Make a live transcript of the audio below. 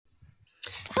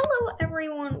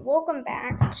everyone, welcome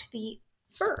back to the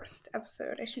first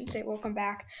episode. I shouldn't say welcome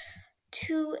back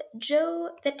to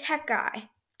Joe the Tech Guy.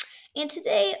 And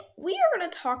today we are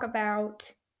going to talk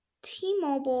about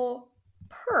T-Mobile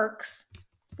perks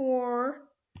for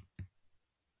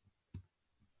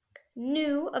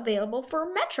new available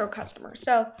for Metro customers.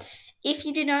 So, if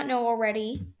you do not know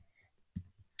already,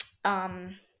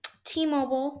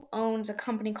 T-Mobile owns a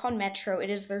company called Metro. It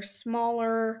is their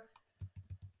smaller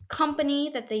company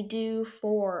that they do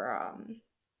for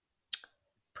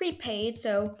prepaid.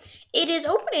 So it is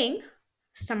opening,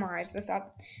 summarize this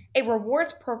up, a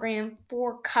rewards program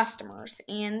for customers.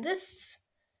 And this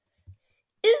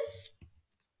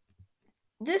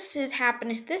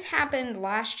happened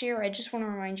last year. I just want to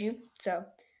remind you.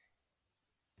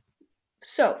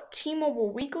 So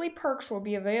T-Mobile weekly perks will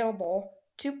be available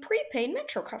to prepaid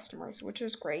Metro customers, which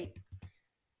is great.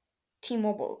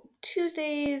 T-Mobile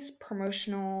Tuesdays,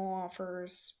 promotional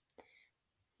offers.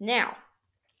 Now,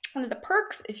 one of the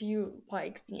perks, if you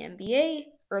like the NBA,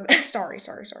 or the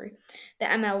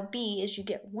MLB, is you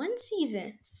get one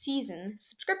season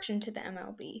subscription to the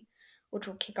MLB, which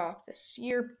will kick off this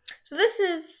year. So this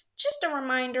is just a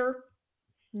reminder,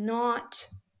 not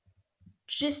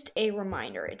just a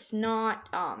reminder. It's not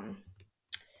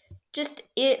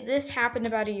this happened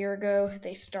about a year ago.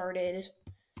 They started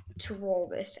to roll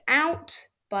this out,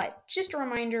 but just a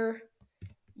reminder,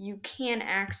 you can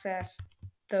access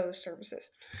those services.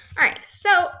 All right,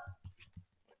 so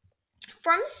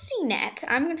from CNET,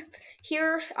 I'm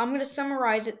gonna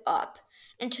summarize it up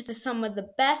into some of the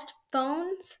best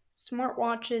phones,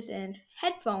 smartwatches, and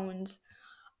headphones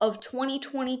of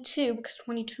 2022, because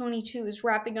 2022 is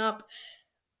wrapping up.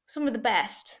 Some of the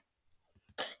best.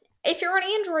 If you're an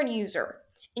Android user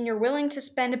and you're willing to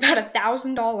spend about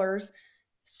 $1,000,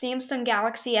 Samsung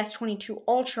Galaxy S22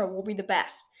 Ultra will be the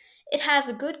best. It has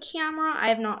a good camera. I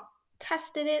have not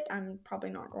tested it. I'm probably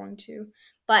not going to,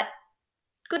 but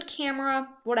good camera.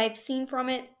 What I've seen from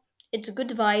it, it's a good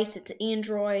device. It's an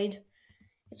Android.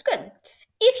 It's good.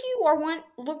 If you are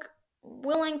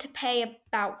willing to pay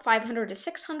about $500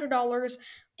 to $600,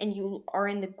 and you are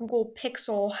in the Google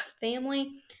Pixel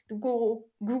family, the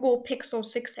Google Pixel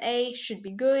 6a should be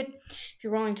good. If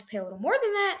you're willing to pay a little more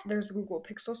than that, there's the Google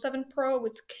Pixel 7 Pro,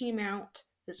 which came out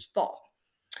this fall.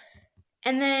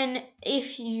 And then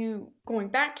if you going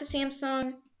back to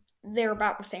Samsung, they're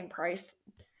about the same price.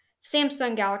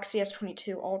 Samsung Galaxy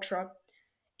S22 Ultra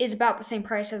is about the same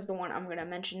price as the one I'm going to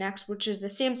mention next, which is the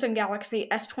Samsung Galaxy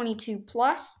S22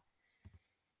 Plus.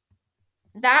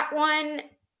 That one,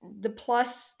 the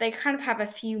Plus, they kind of have a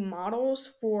few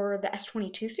models for the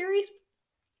S22 series.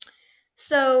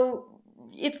 So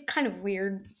it's kind of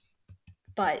weird,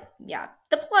 but yeah,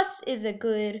 the Plus is a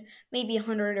good, maybe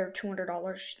 $100 or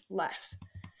 $200 less.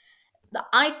 The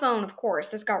iPhone, of course,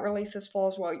 this got released this fall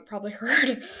as well. You probably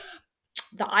heard.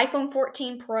 The iPhone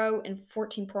 14 Pro and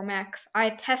 14 Pro Max. I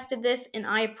have tested this and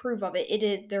I approve of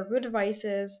it. They're good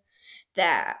devices.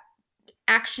 The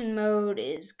action mode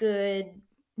is good.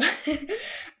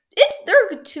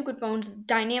 They're two good phones.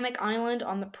 Dynamic Island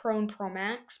on the Pro and Pro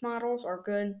Max models are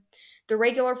good. The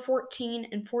regular 14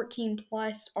 and 14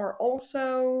 Plus are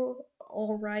also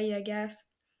alright, I guess.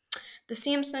 The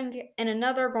Samsung, and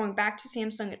another, going back to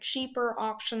Samsung, a cheaper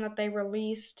option that they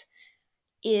released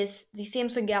is the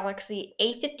Samsung Galaxy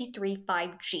A53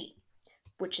 5G,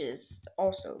 which is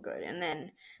also good. And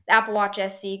then the Apple Watch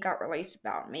SE got released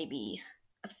about maybe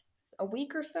a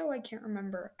week or so, I can't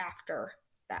remember, after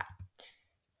that.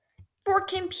 For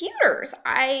computers,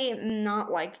 I'm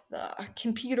not like the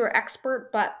computer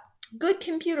expert, but good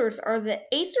computers are the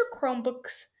Acer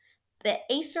Chromebooks, the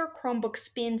Acer Chromebook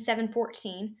Spin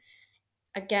 714.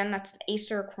 Again, that's the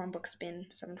Acer Chromebook Spin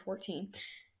 714.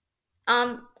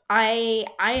 I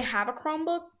have a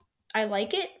Chromebook. I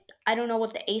like it. I don't know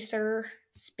what the Acer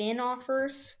Spin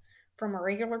offers from a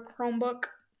regular Chromebook.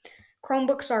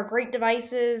 Chromebooks are great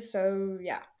devices, so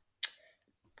yeah.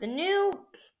 The new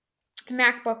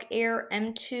MacBook Air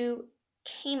M2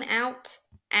 came out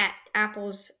at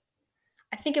Apple's,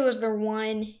 I think it was their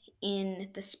one in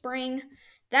the spring.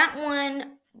 That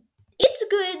one, it's a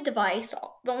good device.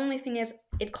 The only thing is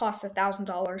it costs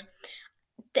 $1,000.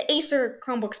 The Acer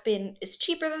Chromebook Spin is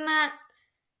cheaper than that,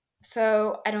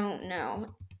 so I don't know.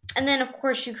 And then, of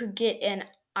course, you could get an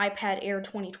iPad Air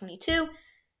 2022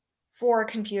 for a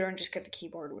computer and just get the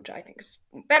keyboard, which I think is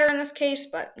better in this case,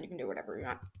 but you can do whatever you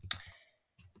want.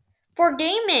 For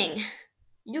gaming,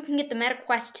 you can get the Meta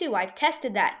Quest 2. I've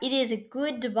tested that. It is a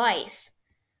good device.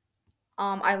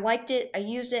 I liked it. I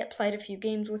used it, played a few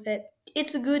games with it.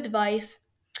 It's a good device.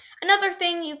 Another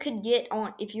thing you could get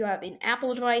on if you have an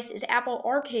Apple device is Apple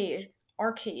Arcade,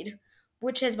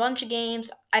 which has a bunch of games.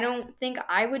 I don't think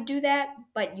I would do that,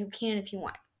 but you can if you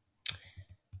want.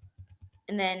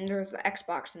 And then there's the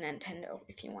Xbox and Nintendo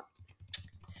if you want.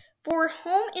 For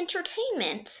home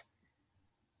entertainment,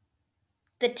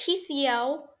 the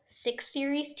TCL 6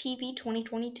 Series TV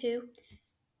 2022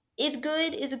 is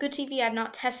good, is a good TV. I've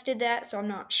not tested that, so I'm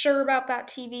not sure about that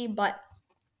TV, but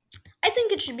I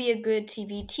think it should be a good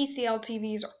TV. TCL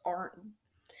TVs aren't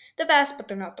the best, but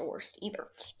they're not the worst either.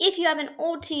 If you have an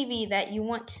old TV that you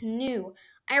want new,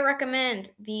 I recommend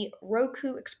the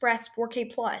Roku Express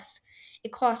 4K Plus.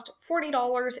 It costs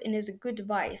 $40 and is a good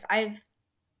device. I've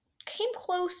came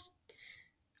close.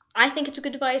 I think it's a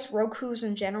good device. Roku's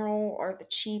in general are the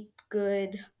cheap,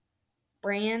 good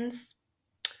brands,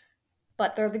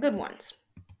 but they're the good ones.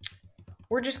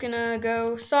 We're just gonna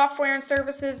go software and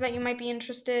services that you might be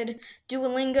interested.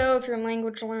 Duolingo if you're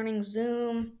language learning.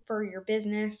 Zoom for your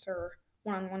business or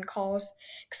one-on-one calls.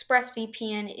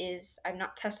 ExpressVPN is I've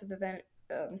not tested that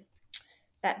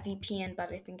VPN,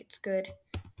 but I think it's good.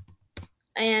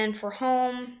 And for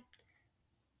home,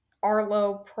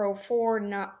 Arlo Pro 4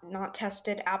 not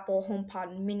tested. Apple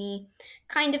HomePod Mini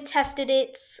kind of tested it.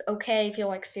 It's okay if you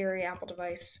like Siri. Apple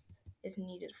device is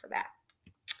needed for that.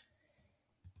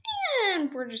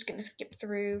 And we're just gonna skip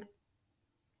through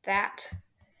that.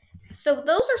 So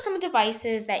those are some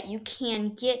devices that you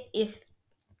can get if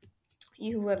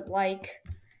you would like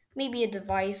maybe a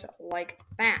device like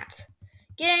that.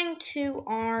 Getting to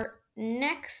our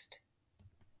next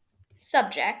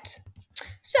subject.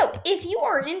 So if you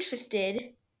are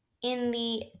interested in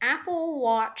the Apple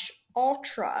Watch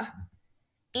Ultra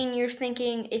and you're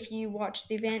thinking if you watched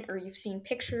the event or you've seen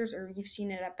pictures or you've seen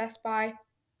it at Best Buy,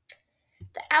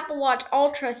 the Apple Watch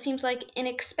Ultra seems like an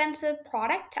expensive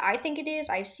product. I think it is.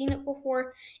 I've seen it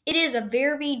before. It is a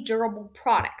very durable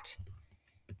product.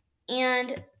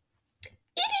 And it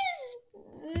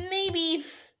is maybe,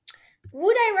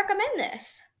 would I recommend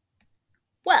this?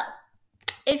 Well,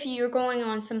 if you're going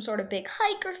on some sort of big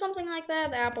hike or something like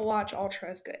that, the Apple Watch Ultra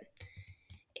is good.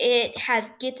 It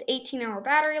gets 18-hour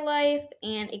battery life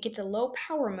and it gets a low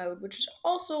power mode, which is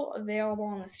also available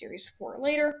on the Series 4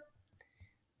 later.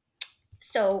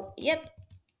 So, yep.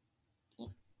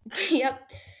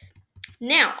 Yep.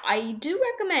 Now, I do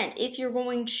recommend if you're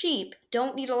going cheap,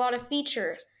 don't need a lot of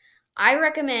features, I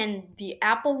recommend the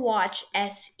Apple Watch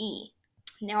SE.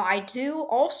 Now, I've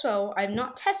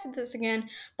not tested this again,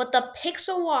 but the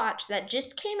Pixel Watch that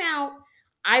just came out,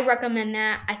 I recommend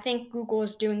that. I think Google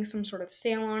is doing some sort of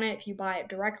sale on it if you buy it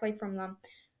directly from them.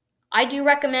 I do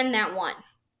recommend that one.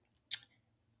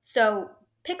 So,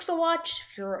 Pixel Watch,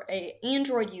 if you're an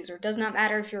Android user, does not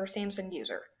matter if you're a Samsung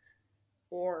user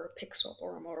or Pixel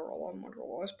or a Motorola.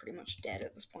 Motorola is pretty much dead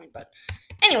at this point, but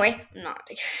anyway, not.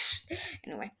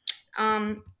 Anyway,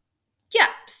 yeah,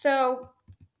 so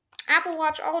Apple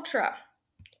Watch Ultra.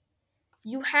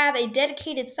 You have a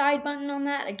dedicated side button on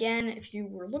that. Again, if you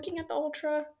were looking at the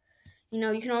Ultra,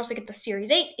 you can also get the Series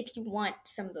 8 if you want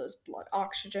some of those blood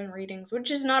oxygen readings,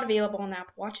 which is not available on the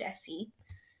Apple Watch SE.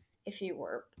 If you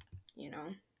were, Yep.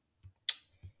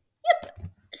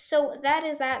 So that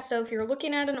is that. So if you're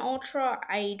looking at an Ultra,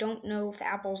 I don't know if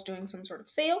Apple's doing some sort of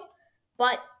sale,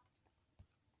 but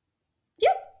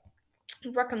yep,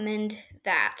 recommend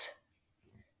that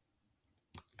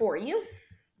for you.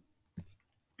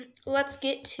 Let's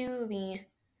get to the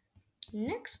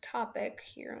next topic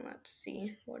here. Let's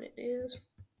see what it is.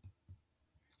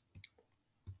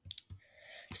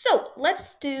 So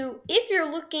let's do, if you're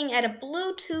looking at a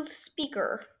Bluetooth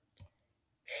speaker,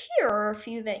 here are a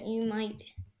few that you might,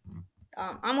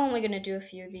 I'm only going to do a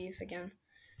few of these again.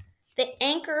 The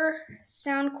Anker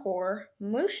Soundcore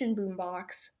Motion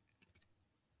Boombox.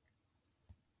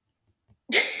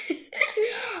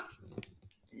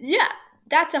 Yeah,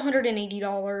 that's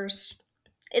 $180.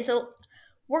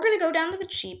 We're gonna go down to the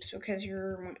cheaps because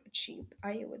you're cheap,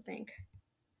 I would think.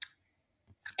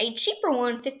 A cheaper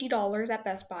one, $50 at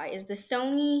Best Buy, is the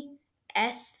Sony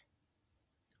SRS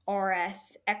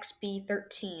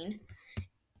XB13,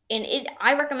 and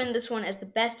I recommend this one as the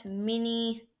best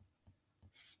mini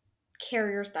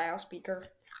carrier style speaker.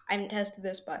 I haven't tested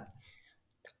this, but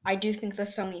I do think the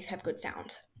Sonys have good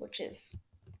sound, which is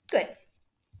good.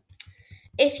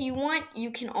 If you want, you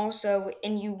can also,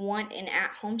 and you want an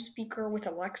at-home speaker with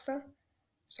Alexa.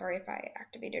 Sorry if I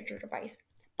activated your device,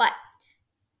 but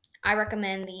I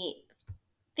recommend the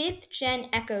 5th Gen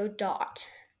Echo Dot.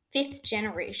 5th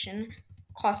generation,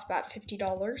 costs about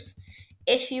 $50.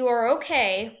 If you are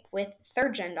okay with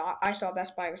 3rd Gen Dot, I saw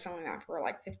Best Buy was selling that for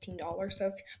like $15. So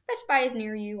if Best Buy is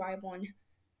near you, I have one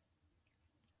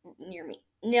near me.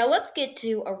 Now let's get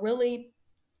to a really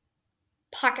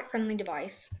pocket-friendly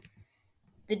device.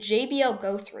 The JBL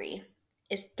Go 3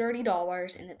 is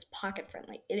 $30 and it's pocket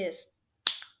friendly. It is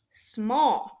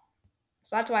small.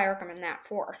 So that's why I recommend that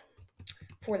for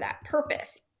that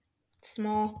purpose.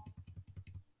 Small.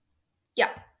 Yeah.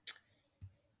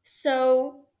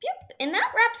 So, yep, and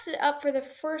that wraps it up for the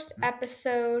first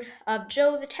episode of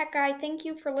Joe the Tech Guy. Thank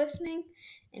you for listening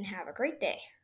and have a great day.